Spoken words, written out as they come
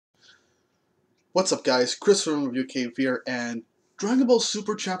What's up, guys? Chris from Review Cave here, and Dragon Ball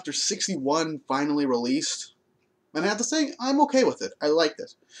Super Chapter 61 finally released, and I have to say, I'm okay with it. I liked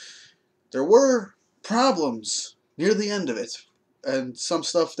it. There were problems near the end of it, and some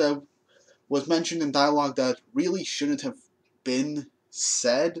stuff that was mentioned in dialogue that really shouldn't have been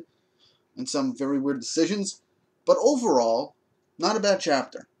said, and some very weird decisions, but overall, not a bad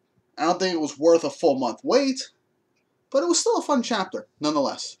chapter. I don't think it was worth a full month wait, but it was still a fun chapter,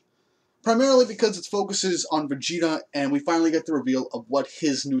 nonetheless. Primarily because it focuses on Vegeta, and we finally get the reveal of what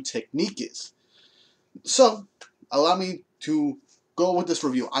his new technique is. So, allow me to go with this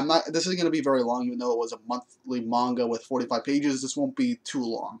review. This isn't going to be very long, even though it was a monthly manga with 45 pages. This won't be too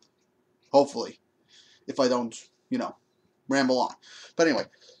long. Hopefully. If I don't, ramble on. But anyway,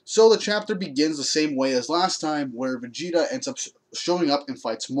 so the chapter begins the same way as last time, where Vegeta ends up showing up and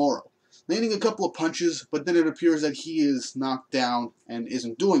fights Moro, landing a couple of punches, but then it appears that he is knocked down and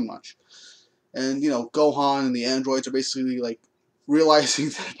isn't doing much. And, Gohan and the androids are basically, realizing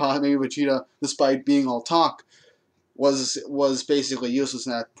that maybe Vegeta, despite being all talk, was basically useless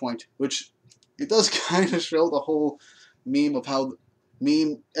at that point, which it does kind of show the whole meme of how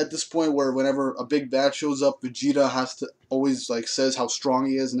at this point where whenever a big bad shows up, Vegeta has to always says how strong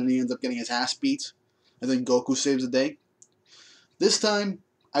he is, and then he ends up getting his ass beat, and then Goku saves the day. This time,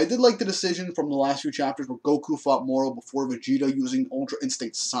 I did like the decision from the last few chapters where Goku fought Moro before Vegeta using Ultra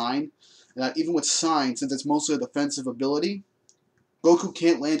Instinct Sign. That even with Sign, since it's mostly a defensive ability, Goku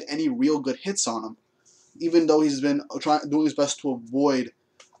can't land any real good hits on him, even though he's been doing his best to avoid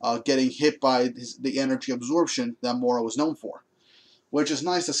getting hit by the energy absorption that Moro was known for. Which is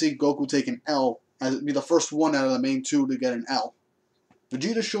nice to see Goku take an L, as be the first one out of the main two to get an L.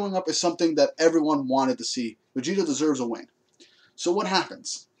 Vegeta showing up is something that everyone wanted to see. Vegeta deserves a win. So what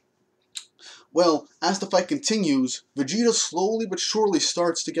happens? Well, as the fight continues, Vegeta slowly but surely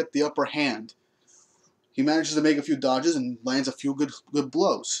starts to get the upper hand. He manages to make a few dodges and lands a few good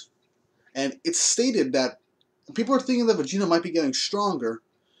blows. And it's stated that people are thinking that Vegeta might be getting stronger,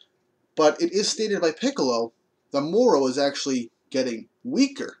 but it is stated by Piccolo that Moro is actually getting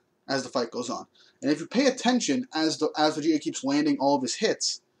weaker as the fight goes on. And if you pay attention as Vegeta keeps landing all of his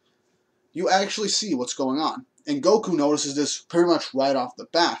hits, you actually see what's going on. And Goku notices this pretty much right off the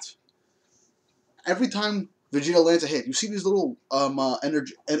bat. Every time Vegeta lands a hit, you see these little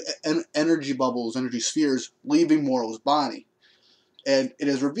energy bubbles, energy spheres, leaving Moro's body. And it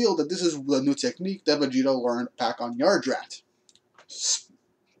is revealed that this is the new technique that Vegeta learned back on Yardrat.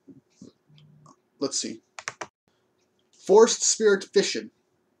 Let's see. Forced Spirit Fission.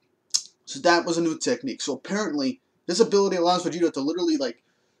 So that was a new technique. So apparently, this ability allows Vegeta to literally,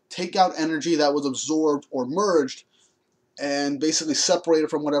 take out energy that was absorbed or merged and basically separated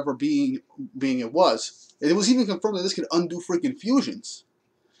from whatever being it was. It was even confirmed that this could undo freaking fusions.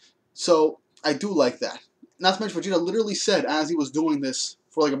 So, I do like that. Not to mention, Vegeta literally said, as he was doing this,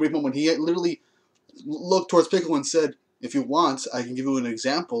 for a brief moment, he literally looked towards Piccolo and said, if you want, I can give you an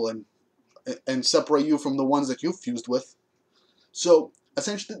example and separate you from the ones that you've fused with. So,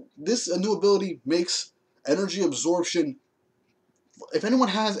 essentially, this new ability makes energy absorption. If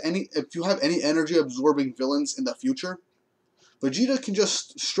you have any energy absorbing villains in the future, Vegeta can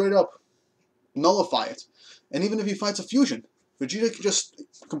just straight up nullify it. And even if he fights a fusion, Vegeta can just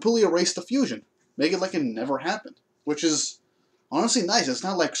completely erase the fusion. Make it like it never happened. Which is honestly nice. It's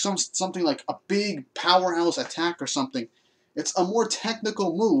not like something like a big powerhouse attack or something. It's a more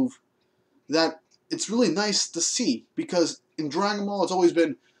technical move that it's really nice to see. Because in Dragon Ball, it's always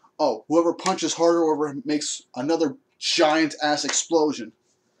been, oh, whoever punches harder, whoever makes another giant-ass explosion.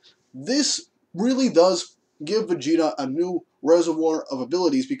 This really does give Vegeta a new reservoir of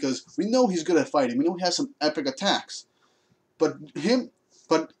abilities because we know he's good at fighting. We know he has some epic attacks. But the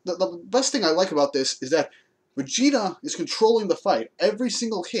best thing I like about this is that Vegeta is controlling the fight. Every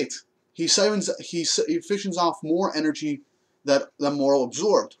single hit, he fissions off more energy that Moro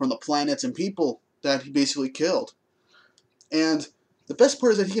absorbed from the planets and people that he basically killed. And the best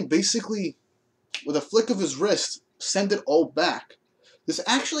part is that he can basically, with a flick of his wrist, send it all back. This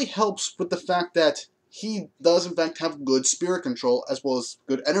actually helps with the fact that he does in fact have good spirit control as well as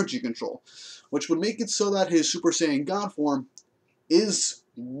good energy control, which would make it so that his Super Saiyan God form is,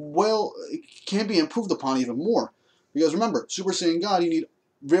 well, it can be improved upon even more. Because remember, Super Saiyan God, you need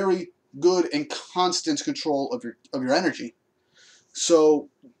very good and constant control of your energy. So,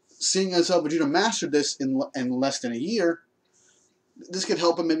 seeing as how Vegeta mastered this in less than a year, this could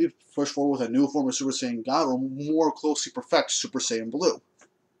help him maybe push forward with a new form of Super Saiyan God or more closely perfect Super Saiyan Blue.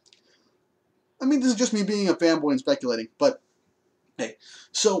 I mean, this is just me being a fanboy and speculating, but hey.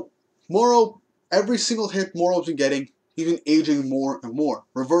 So, Moro, every single hit Moro's been getting, he's been aging more and more,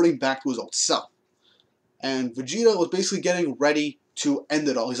 reverting back to his old self. And Vegeta was basically getting ready to end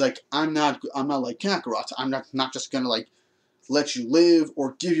it all. He's like, I'm not like Kakarot. I'm not just gonna like let you live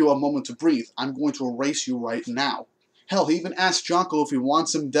or give you a moment to breathe. I'm going to erase you right now. Hell, he even asked Jonko if he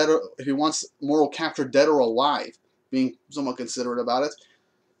wants him dead or if he wants Moro captured dead or alive, being somewhat considerate about it.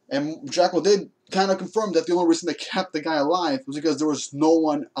 And Jonko did kind of confirm that the only reason they kept the guy alive was because there was no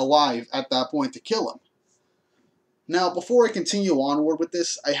one alive at that point to kill him. Now, before I continue onward with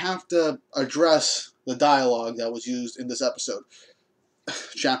this, I have to address the dialogue that was used in this episode,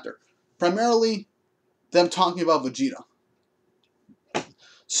 chapter. Primarily, them talking about Vegeta.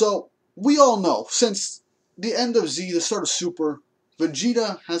 So, we all know, since the end of Z, the start of Super,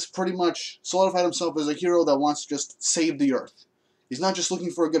 Vegeta has pretty much solidified himself as a hero that wants to just save the Earth. He's not just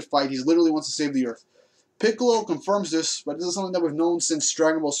looking for a good fight, he literally wants to save the Earth. Piccolo confirms this, but this is something that we've known since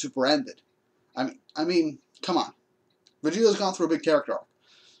Dragon Ball Super ended. I mean, come on. Vegeta's gone through a big character arc.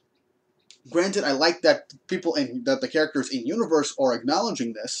 Granted, I like that that the characters in universe are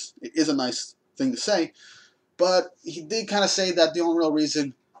acknowledging this. It is a nice thing to say, but he did kind of say that the only real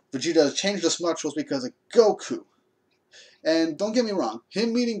reason Vegeta has changed this much was because of Goku. And don't get me wrong,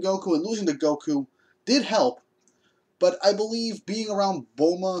 him meeting Goku and losing to Goku did help, but I believe being around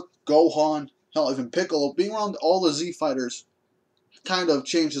Bulma, Gohan, hell, even Piccolo, being around all the Z fighters kind of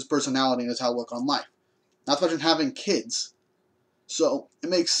changed his personality and his outlook on life. Not to mention having kids. So, it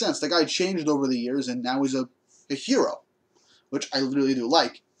makes sense. The guy changed over the years, and now he's a hero, which I really do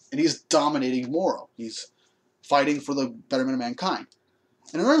like. And he's dominating Moro. He's fighting for the betterment of mankind.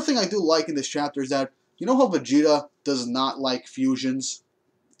 And another thing I do like in this chapter is that, you know how Vegeta does not like fusions?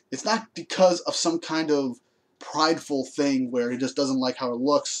 It's not because of some kind of prideful thing where he just doesn't like how it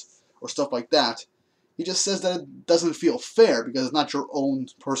looks or stuff like that. He just says that it doesn't feel fair because it's not your own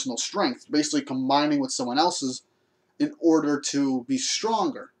personal strength. Basically combining with someone else's in order to be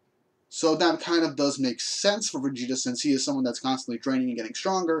stronger. So that kind of does make sense for Vegeta since he is someone that's constantly training and getting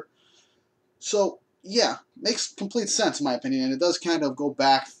stronger. So, yeah, makes complete sense in my opinion, and it does kind of go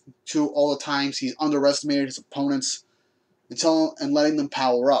back to all the times he's underestimated his opponents and letting them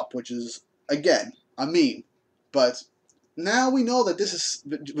power up, which is, again, a meme. But now we know that this is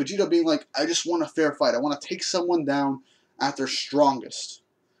Vegeta being like, I just want a fair fight. I want to take someone down at their strongest.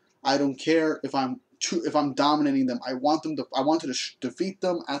 I don't care if I'm dominating them. I want to defeat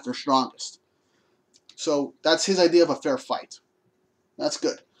them at their strongest. So that's his idea of a fair fight. That's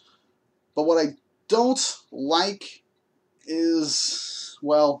good. But what I don't like is,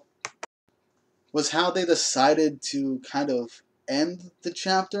 well, was how they decided to kind of end the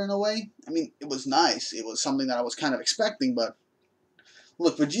chapter in a way. I mean, it was nice. It was something that I was kind of expecting, but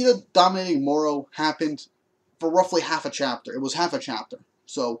look, Vegeta dominating Moro happened for roughly half a chapter. It was half a chapter.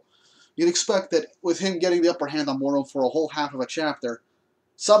 So you'd expect that with him getting the upper hand on Moro for a whole half of a chapter,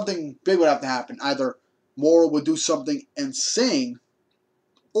 something big would have to happen. Either Moro would do something insane,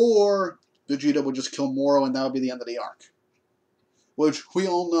 or Vegeta would just kill Moro and that would be the end of the arc. Which we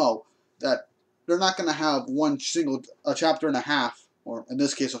all know that they're not going to have a chapter and a half, or in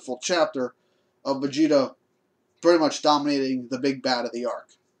this case a full chapter, of Vegeta pretty much dominating the big bad of the arc.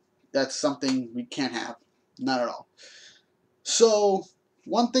 That's something we can't have. Not at all. So,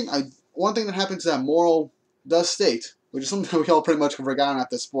 one thing that happens that Moro does state, which is something that we all pretty much have forgotten at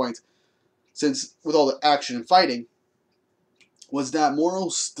this point, since with all the action and fighting, was that Moro,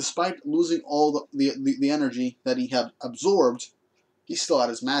 despite losing all the energy that he had absorbed, he still had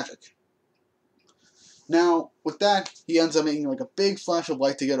his magic. Now, with that, he ends up making like a big flash of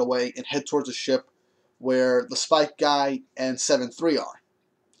light to get away and head towards a ship where the Spike guy and 7-3 are.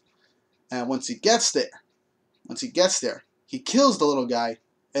 And once he gets there, he kills the little guy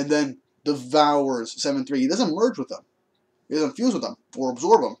and then devours 7-3. He doesn't merge with them. He doesn't fuse with them or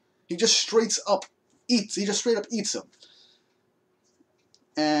absorb them. He just straight up eats him.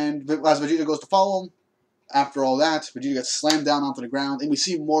 And as Vegeta goes to follow him, after all that, Vegeta gets slammed down onto the ground, and we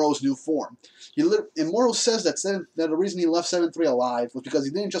see Moro's new form. And Moro says that the reason he left 7-3 alive was because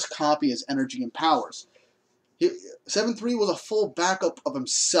he didn't just copy his energy and powers. 7-3 was a full backup of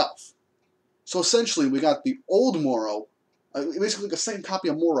himself. So essentially, we got the old Moro, basically the same copy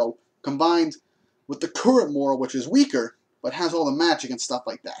of Moro, combined with the current Moro, which is weaker, but has all the magic and stuff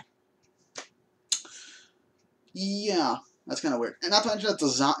like that. Yeah, that's kind of weird. And not to mention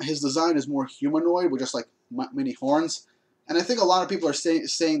that his design is more humanoid, with just like mini horns. And I think a lot of people are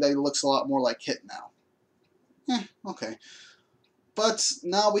saying that he looks a lot more like Hit now. Okay. But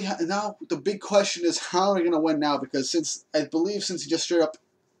now the big question is, how are they going to win now? Because since he just straight up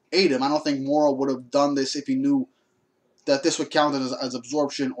ate him, I don't think Moro would have done this if he knew that this would count as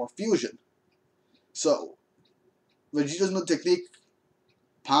absorption or fusion. So, Vegeta's new technique,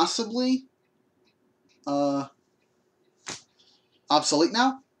 possibly. obsolete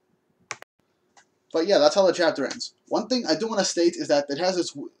now. But yeah, that's how the chapter ends. One thing I do want to state is that it has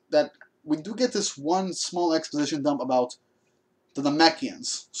this that we do get this one small exposition dump about the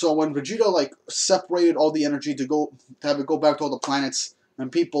Namekians. So when Vegeta like separated all the energy to have it go back to all the planets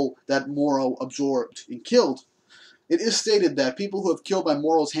and people that Moro absorbed and killed, it is stated that people who have killed by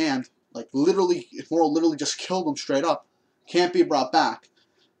Moro's hand, like literally, if Moro literally just killed them straight up, can't be brought back.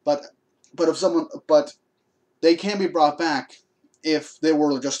 But but they can be brought back if they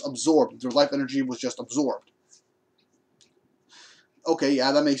were just absorbed. Their life energy was just absorbed. Okay,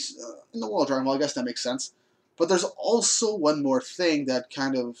 yeah, that makes in the world Dragon Ball, I guess that makes sense. But there's also one more thing that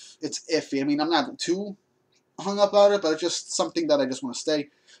kind of it's iffy. I mean, I'm not too hung up about it, but it's just something that I just want to say.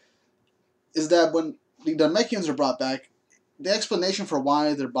 Is that when the Namekians are brought back, the explanation for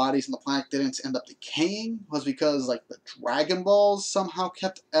why their bodies on the planet didn't end up decaying was because like the Dragon Balls somehow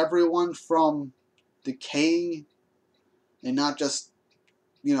kept everyone from decaying and not just,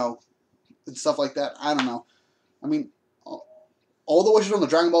 you know, and stuff like that. I don't know. I mean, all the wishes from the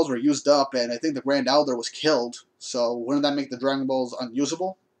Dragon Balls were used up, and I think the Grand Elder was killed, so wouldn't that make the Dragon Balls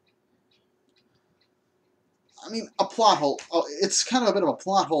unusable? I mean, a plot hole. It's kind of a bit of a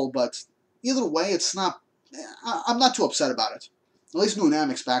plot hole, but either way, it's not. I'm not too upset about it. At least New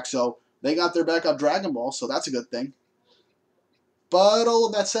Namek's back, so they got their backup Dragon Ball, so that's a good thing. But all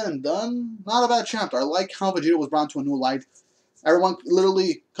of that said and done, not a bad chapter. I like how Vegeta was brought to a new light. Everyone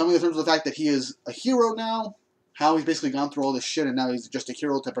literally coming to terms with the fact that he is a hero now. How he's basically gone through all this shit and now he's just a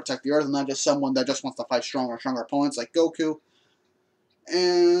hero to protect the Earth and not just someone that just wants to fight stronger opponents like Goku.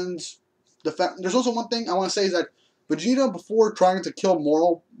 And there's also one thing I want to say is that Vegeta, before trying to kill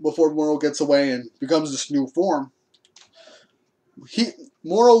Moro, before Moro gets away and becomes this new form,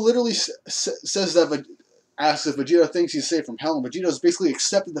 Moro literally says that asks if Vegeta thinks he's safe from hell, and Vegeta's basically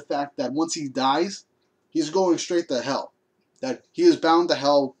accepted the fact that once he dies, he's going straight to hell. That he is bound to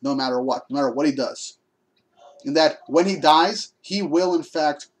hell no matter what he does. And that when he dies, he will in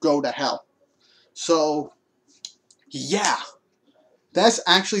fact go to hell. So, yeah. That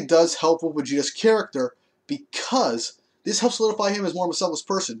actually does help with Vegeta's character because this helps solidify him as more of a selfless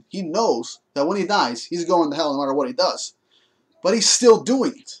person. He knows that when he dies, he's going to hell no matter what he does. But he's still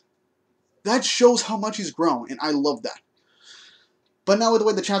doing it. That shows how much he's grown, and I love that. But now with the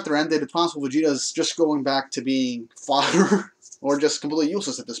way the chapter ended, it's possible Vegeta's just going back to being fodder or just completely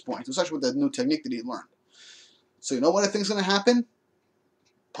useless at this point, especially with the new technique that he learned. So you know what I think is going to happen?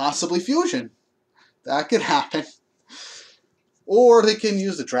 Possibly fusion. That could happen. Or they can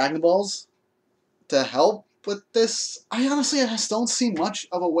use the Dragon Balls to help with this. I honestly just don't see much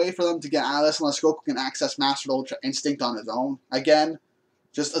of a way for them to get out of this unless Goku can access Master Ultra Instinct on his own. Again,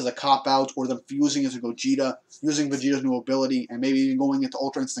 just as a cop-out, or them fusing into Gogeta, using Vegeta's new ability, and maybe even going into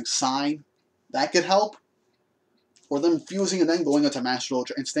Ultra Instinct Sign. That could help. Or them fusing and then going into Master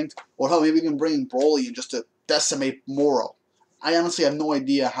Ultra Instinct. Or hell, maybe even bringing Broly in just to decimate Moro. I honestly have no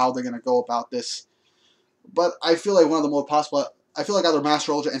idea how they're going to go about this. But I feel like one of the more possible... I feel like either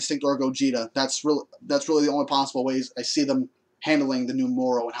Master Ultra Instinct or Gogeta. That's really the only possible ways I see them handling the new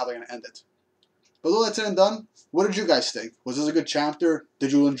Moro and how they're going to end it. But with all that said and done, what did you guys think? Was this a good chapter?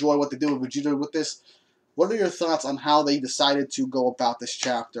 Did you enjoy what they did with Vegeta with this? What are your thoughts on how they decided to go about this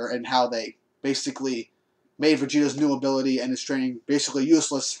chapter and how they basically made Vegeta's new ability and his training basically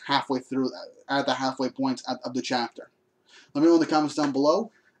useless halfway through, at the halfway point of the chapter? Let me know in the comments down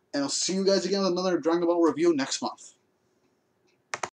below, and I'll see you guys again with another Dragon Ball review next month.